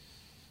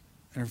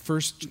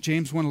 1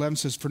 James 1:11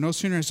 says, for no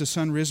sooner has the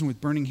sun risen with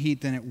burning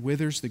heat than it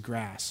withers the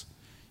grass.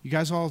 You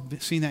guys all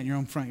seen that in your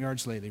own front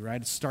yards lately, right?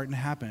 It's starting to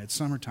happen. It's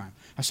summertime.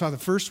 I saw the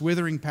first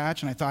withering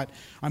patch, and I thought,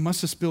 I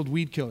must have spilled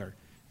weed killer.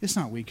 It's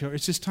not weed killer.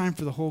 It's just time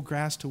for the whole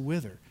grass to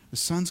wither. The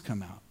sun's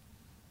come out.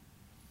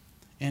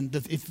 And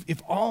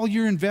if all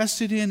you're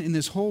invested in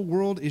this whole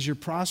world is you're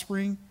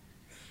prospering,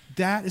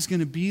 that is going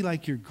to be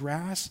like your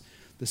grass.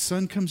 The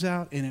sun comes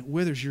out, and it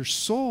withers. Your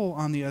soul,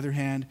 on the other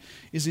hand,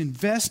 is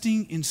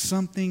investing in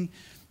something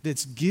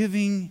that's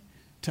giving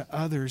to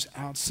others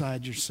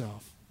outside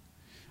yourself.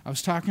 I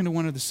was talking to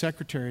one of the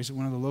secretaries at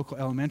one of the local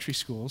elementary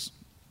schools,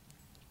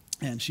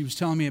 and she was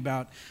telling me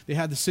about, they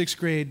had the 6th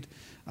grade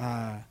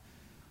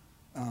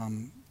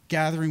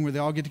gathering where they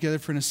all get together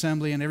for an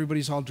assembly, and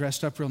everybody's all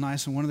dressed up real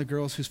nice, and one of the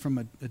girls who's from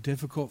a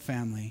difficult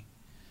family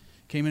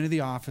came into the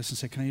office and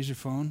said, can I use your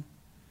phone?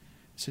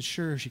 I said,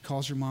 sure. She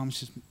calls her mom.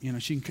 She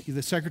says,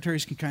 the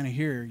secretaries can kind of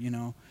hear,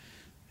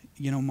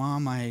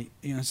 Mom,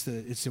 it's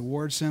the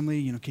award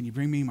assembly. Can you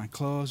bring me my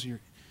clothes?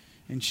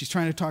 And she's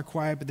trying to talk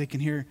quiet, but they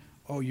can hear,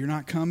 oh, you're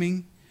not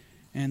coming?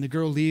 And the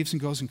girl leaves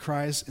and goes and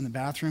cries in the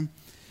bathroom.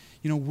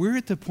 We're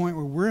at the point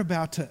where we're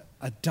about to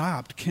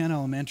adopt Kent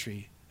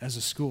Elementary as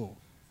a school.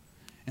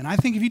 And I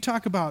think if you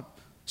talk about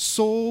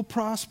soul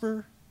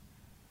prosper,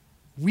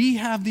 we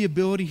have the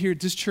ability here at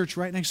this church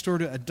right next door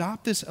to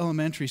adopt this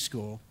elementary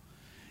school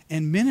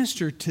and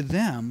minister to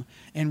them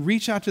and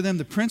reach out to them.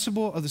 The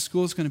principal of the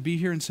school is going to be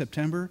here in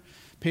September.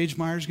 Paige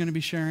Meyer is going to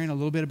be sharing a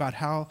little bit about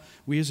how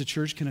we as a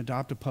church can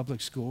adopt a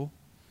public school.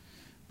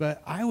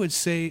 But I would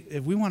say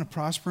if we want to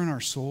prosper in our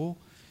soul,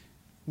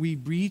 we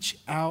reach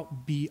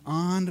out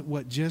beyond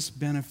what just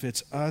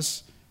benefits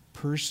us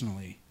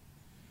personally.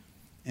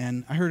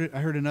 And I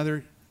heard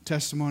another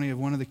testimony of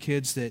one of the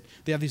kids that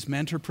they have this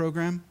mentor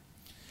program.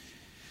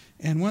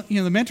 And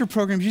the mentor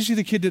program is usually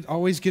the kid that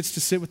always gets to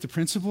sit with the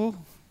principal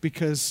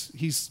because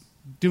he's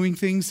doing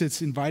things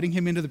that's inviting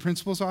him into the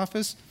principal's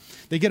office.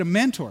 They get a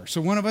mentor.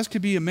 So one of us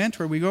could be a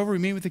mentor. We go over, we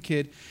meet with the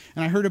kid,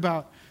 and I heard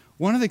about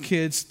one of the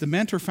kids, the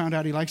mentor found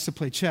out he likes to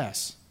play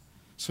chess.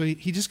 So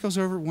he just goes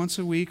over once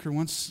a week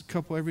or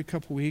every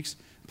couple weeks,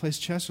 and plays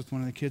chess with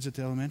one of the kids at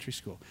the elementary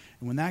school.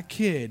 And when that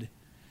kid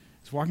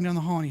is walking down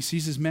the hall and he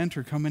sees his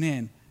mentor coming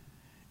in,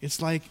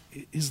 it's like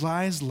his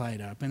eyes light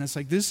up. And it's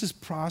like, this is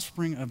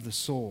prospering of the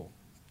soul.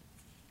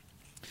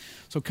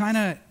 So kind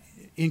of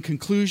in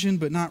conclusion,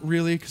 but not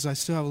really, because I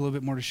still have a little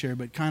bit more to share,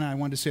 but kind of I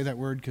wanted to say that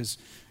word because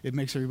it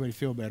makes everybody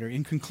feel better.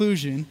 In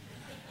conclusion,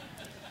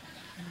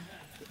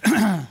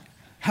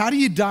 how do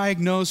you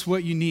diagnose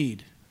what you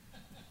need?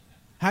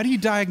 How do you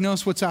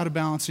diagnose what's out of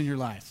balance in your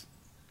life?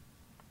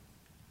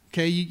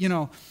 Okay,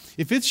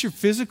 if it's your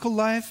physical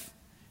life,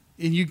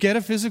 and you get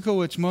a physical,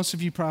 which most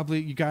of you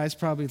guys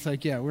probably, it's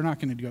like, yeah, we're not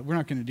going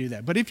to do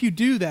that. But if you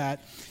do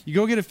that, you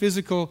go get a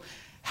physical.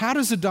 How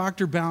does the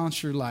doctor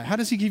balance your life? How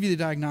does he give you the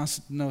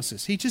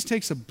diagnosis? He just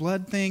takes a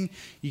blood thing.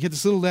 You get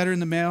this little letter in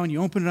the mail, and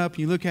you open it up, and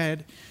you look at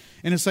it,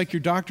 and it's like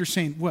your doctor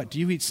saying, what, do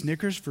you eat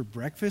Snickers for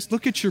breakfast?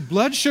 Look at your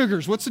blood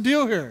sugars. What's the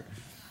deal here?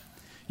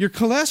 Your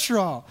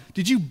cholesterol.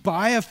 Did you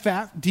buy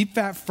a deep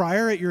fat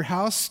fryer at your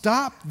house?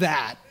 Stop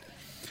that.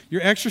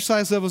 Your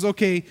exercise levels,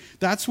 okay,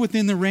 that's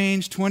within the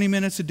range, 20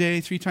 minutes a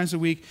day, 3 times a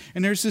week.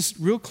 And there's this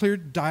real clear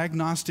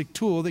diagnostic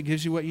tool that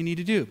gives you what you need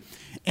to do.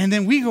 And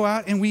then we go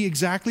out and we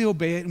exactly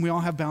obey it, and we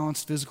all have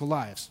balanced physical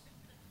lives.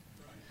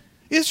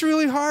 It's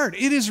really hard.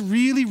 It is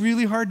really,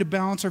 really hard to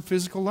balance our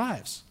physical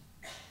lives.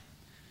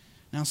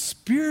 Now,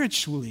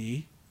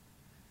 spiritually,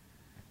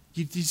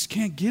 you just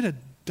can't get a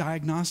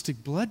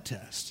diagnostic blood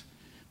test.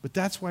 But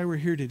that's why we're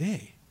here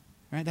today.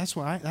 Right? That's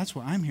why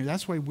I'm here.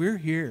 That's why we're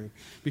here.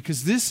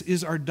 Because this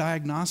is our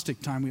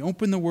diagnostic time. We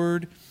open the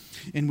Word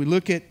and we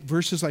look at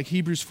verses like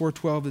Hebrews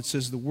 4:12 that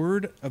says the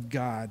Word of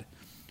God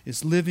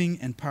is living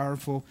and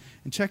powerful.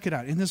 And check it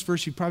out. In this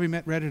verse, you've probably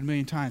read it a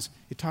million times.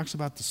 It talks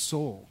about the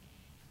soul.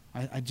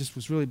 I just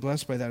was really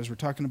blessed by that as we're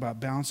talking about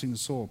balancing the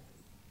soul.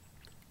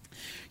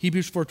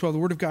 Hebrews 4:12, the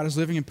Word of God is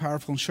living and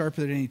powerful and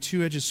sharper than any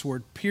two-edged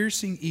sword,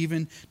 piercing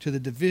even to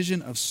the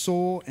division of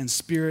soul and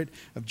spirit,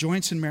 of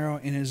joints and marrow,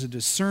 and is a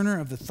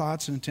discerner of the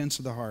thoughts and intents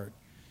of the heart.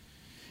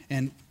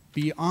 And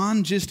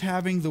beyond just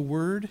having the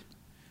Word,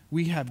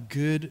 we have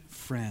good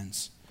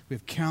friends. We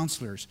have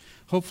counselors.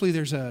 Hopefully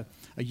there's a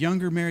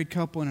younger married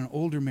couple and an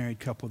older married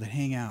couple that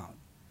hang out.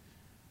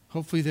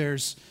 Hopefully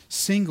there's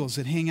singles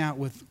that hang out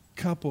with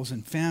couples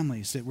and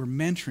families that we're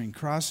mentoring,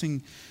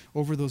 crossing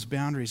over those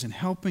boundaries and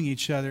helping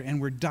each other, and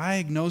we're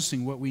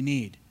diagnosing what we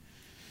need.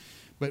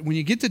 But when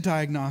you get the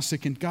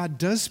diagnostic and God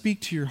does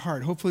speak to your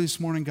heart, hopefully this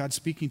morning God's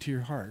speaking to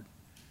your heart,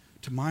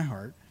 to my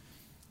heart,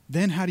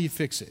 then how do you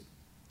fix it?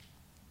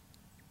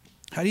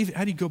 How do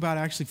you go about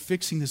actually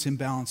fixing this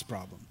imbalance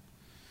problem?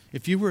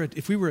 If we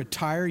were a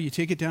tire, you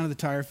take it down to the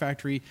tire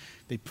factory,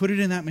 they put it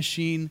in that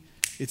machine,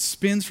 it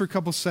spins for a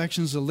couple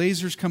sections, the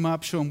lasers come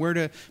up, show them where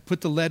to put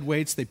the lead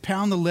weights, they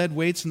pound the lead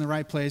weights in the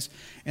right place,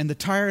 and the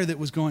tire that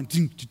was going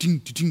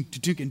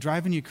and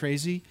driving you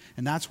crazy,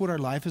 and that's what our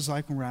life is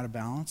like when we're out of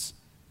balance.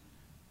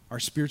 Our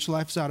spiritual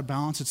life is out of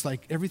balance. It's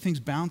like everything's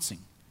bouncing.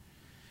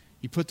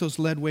 You put those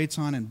lead weights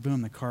on and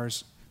boom, the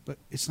car's, but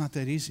it's not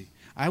that easy.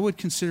 I would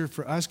consider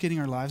for us getting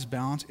our lives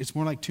balanced, it's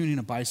more like tuning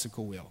a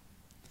bicycle wheel.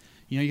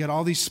 You know, you got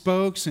all these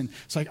spokes, and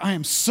it's like, I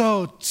am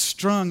so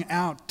strung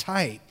out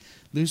tight.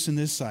 Loosen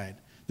this side.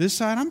 This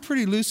side, I'm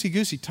pretty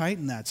loosey-goosey,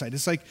 tighten that side.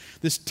 It's like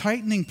this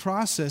tightening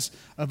process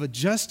of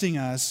adjusting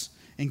us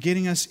and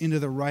getting us into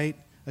the right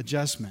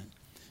adjustment.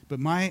 But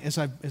as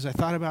I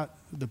thought about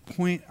the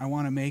point I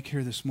want to make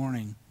here this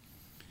morning,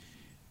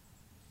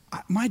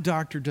 my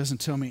doctor doesn't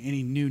tell me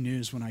any new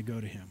news when I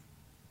go to him.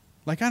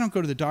 Like, I don't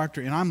go to the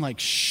doctor and I'm like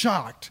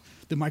shocked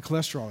that my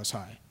cholesterol is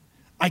high.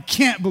 I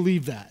can't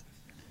believe that.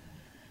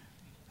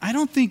 I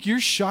don't think you're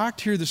shocked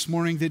here this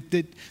morning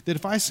that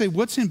if I say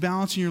what's in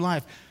balance in your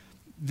life,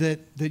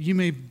 that you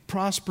may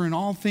prosper in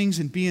all things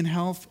and be in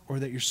health, or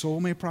that your soul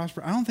may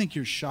prosper. I don't think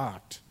you're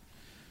shocked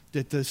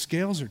that the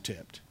scales are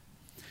tipped.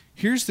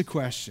 Here's the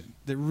question,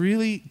 that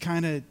really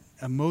kind of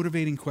a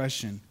motivating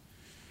question.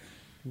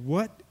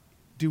 What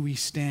do we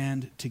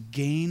stand to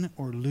gain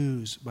or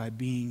lose by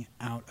being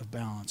out of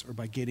balance or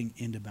by getting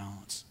into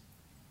balance?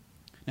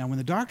 Now, when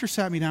the doctor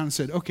sat me down and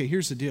said, okay,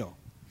 here's the deal.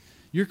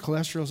 Your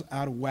cholesterol's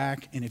out of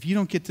whack, and if you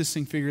don't get this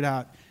thing figured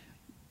out,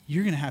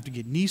 you're going to have to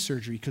get knee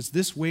surgery because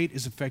this weight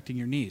is affecting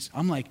your knees.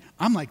 I'm like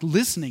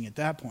listening at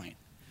that point.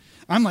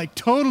 I'm like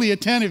totally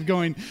attentive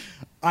going,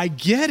 I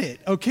get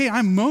it. Okay,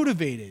 I'm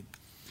motivated.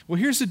 Well,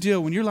 here's the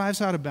deal. When your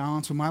life's out of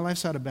balance, when my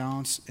life's out of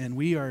balance, and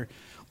we are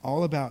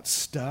all about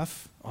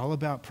stuff, all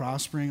about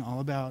prospering,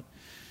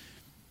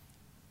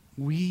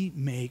 we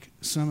make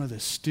some of the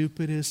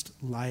stupidest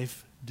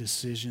life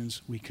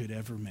decisions we could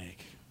ever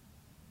make.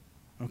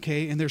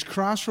 Okay, and there's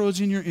crossroads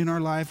in our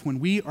life when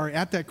we are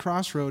at that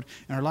crossroad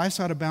and our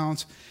life's out of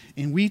balance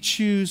and we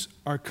choose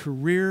our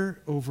career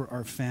over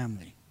our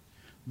family.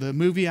 The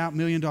movie Out $1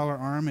 Million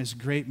Arm is a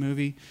great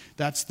movie.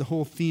 That's the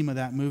whole theme of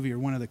that movie, or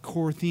one of the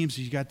core themes.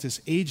 You got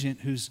this agent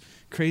who's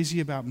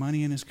crazy about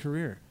money in his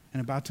career and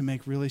about to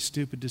make really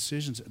stupid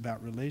decisions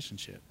about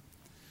relationship.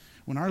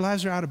 When our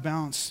lives are out of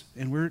balance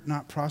and we're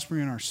not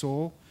prospering in our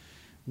soul,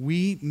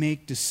 we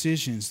make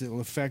decisions that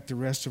will affect the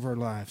rest of our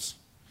lives.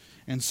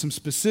 And some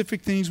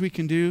specific things we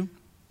can do,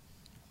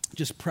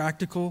 just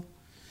practical.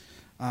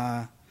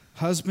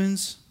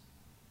 Husbands,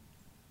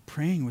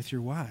 praying with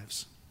your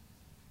wives.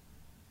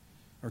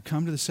 Or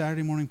come to the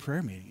Saturday morning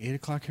prayer meeting, 8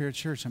 o'clock here at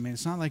church. I mean,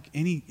 it's not like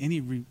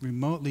any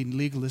remotely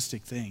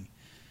legalistic thing.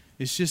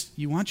 It's just,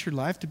 you want your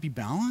life to be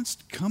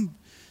balanced? Come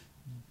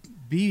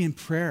be in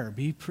prayer.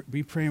 Be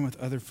praying with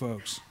other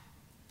folks.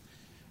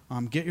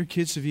 Get your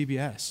kids to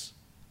VBS.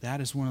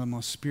 That is one of the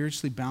most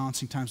spiritually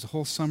balancing times. The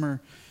whole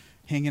summer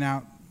hanging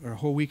out, or a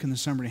whole week in the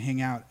summer to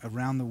hang out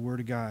around the Word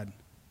of God.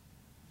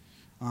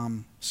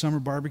 Summer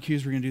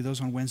barbecues, we're going to do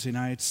those on Wednesday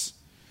nights.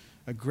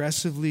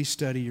 Aggressively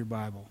study your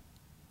Bible.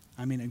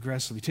 I mean,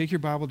 aggressively. Take your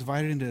Bible,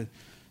 divide it into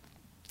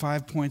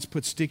 5 points,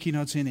 put sticky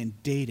notes in,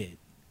 and date it.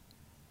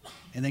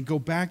 And then go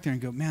back there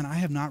and go, man, I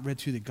have not read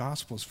through the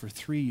Gospels for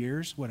 3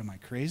 years. What, am I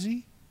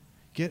crazy?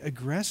 Get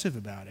aggressive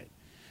about it.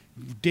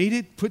 Date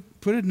it,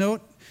 put a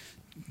note.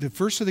 The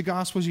first of the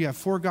Gospels, you have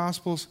 4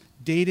 Gospels,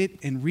 date it,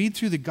 and read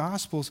through the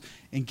Gospels,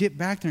 and get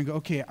back there and go,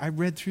 okay, I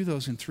read through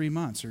those in 3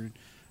 months or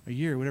a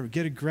year, whatever.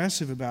 Get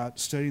aggressive about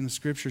studying the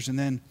Scriptures, and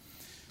then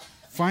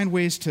find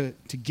ways to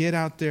get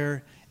out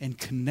there and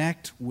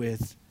connect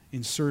with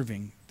in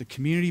serving. The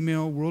community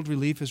meal, World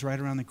Relief is right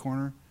around the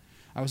corner.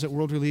 I was at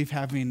World Relief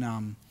having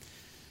a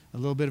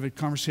little bit of a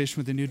conversation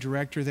with the new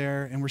director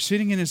there, and we're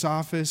sitting in his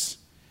office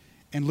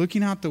and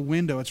looking out the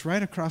window. It's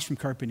right across from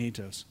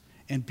Carpenitos.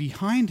 And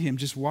behind him,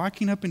 just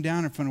walking up and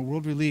down in front of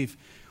World Relief,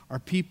 are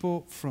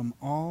people from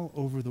all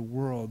over the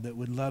world that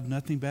would love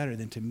nothing better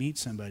than to meet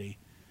somebody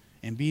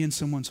and be in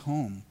someone's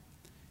home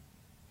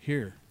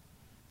here.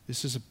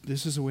 This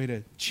is a way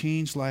to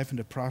change life and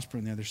to prosper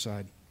on the other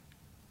side.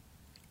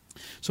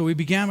 So we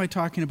began by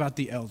talking about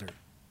the elder,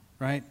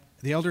 right?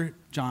 The elder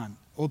John.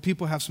 Old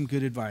people have some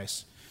good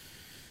advice.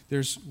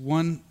 There's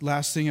one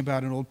last thing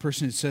about an old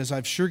person. It says,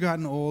 I've sure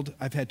gotten old.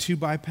 I've had 2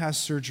 bypass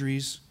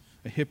surgeries,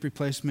 a hip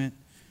replacement,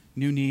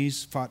 new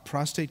knees, fought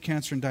prostate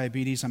cancer and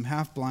diabetes. I'm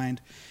half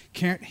blind,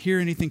 can't hear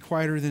anything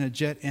quieter than a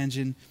jet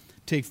engine,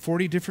 take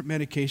 40 different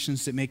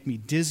medications that make me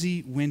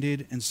dizzy,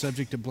 winded, and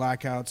subject to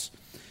blackouts,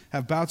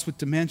 have bouts with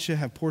dementia,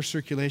 have poor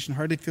circulation,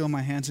 hardly feel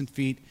my hands and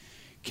feet,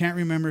 can't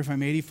remember if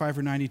I'm 85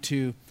 or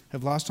 92,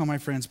 have lost all my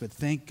friends, but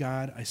thank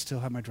God I still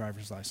have my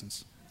driver's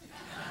license.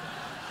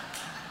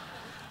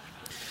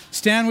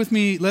 Stand with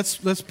me.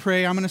 Let's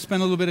pray. I'm going to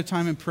spend a little bit of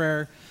time in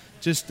prayer.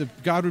 Just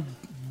that God would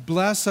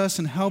bless us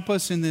and help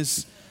us in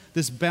this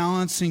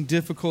balancing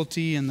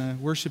difficulty, and the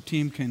worship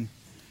team can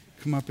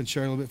come up and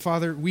share a little bit.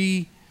 Father,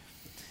 we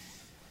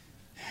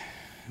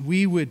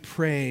would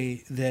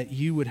pray that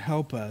you would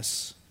help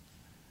us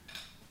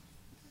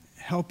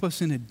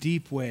in a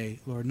deep way,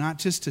 Lord, not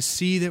just to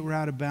see that we're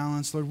out of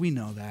balance. Lord, we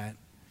know that.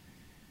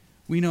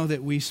 We know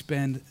that we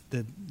spend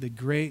the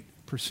great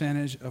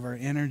percentage of our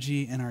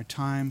energy and our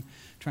time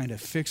trying to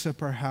fix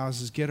up our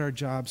houses, get our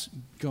jobs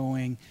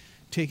going,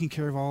 taking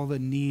care of all the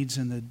needs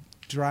and the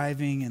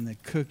driving and the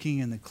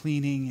cooking and the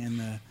cleaning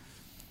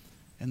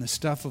and the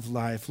stuff of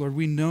life. Lord,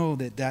 we know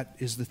that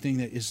is the thing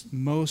that is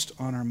most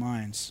on our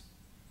minds.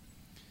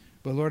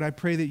 But Lord, I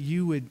pray that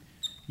you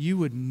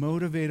would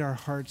motivate our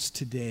hearts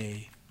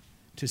today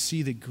to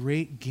see the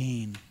great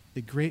gain,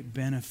 the great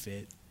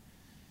benefit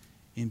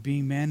in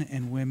being men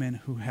and women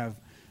who have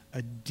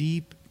a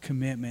deep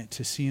commitment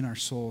to seeing our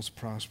souls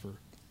prosper.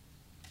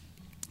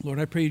 Lord,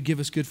 I pray you'd give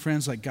us good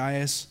friends like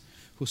Gaius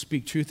who will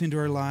speak truth into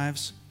our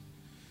lives.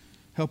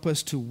 Help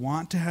us to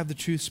want to have the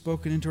truth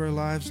spoken into our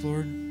lives,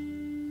 Lord.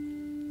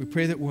 We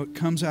pray that what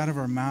comes out of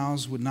our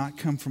mouths would not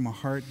come from a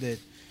heart that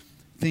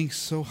thinks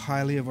so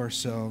highly of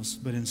ourselves,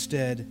 but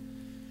instead,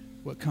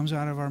 what comes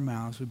out of our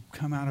mouths would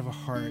come out of a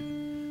heart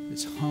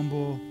that's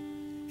humble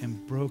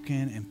and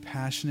broken and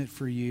passionate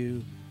for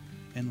you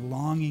and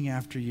longing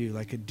after you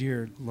like a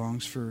deer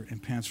longs for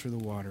and pants for the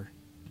water.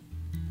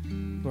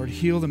 Lord,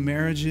 heal the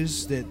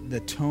marriages that the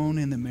tone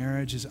in the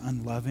marriage is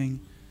unloving.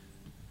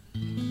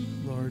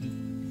 Lord,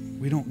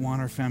 we don't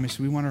want our families,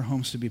 we want our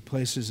homes to be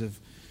places of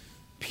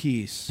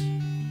peace.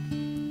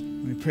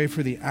 We pray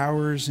for the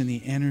hours and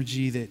the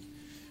energy that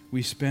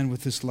we spend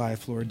with this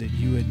life, Lord, that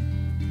you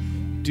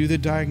would do the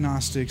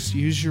diagnostics,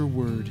 use your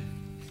word,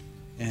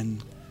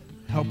 and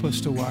help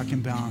us to walk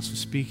in balance with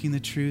speaking the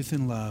truth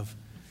in love,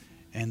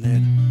 and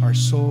that our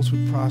souls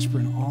would prosper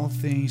in all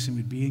things and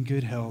would be in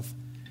good health,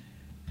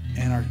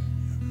 and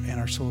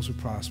our souls would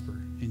prosper.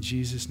 In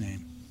Jesus'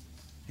 name,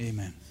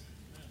 amen.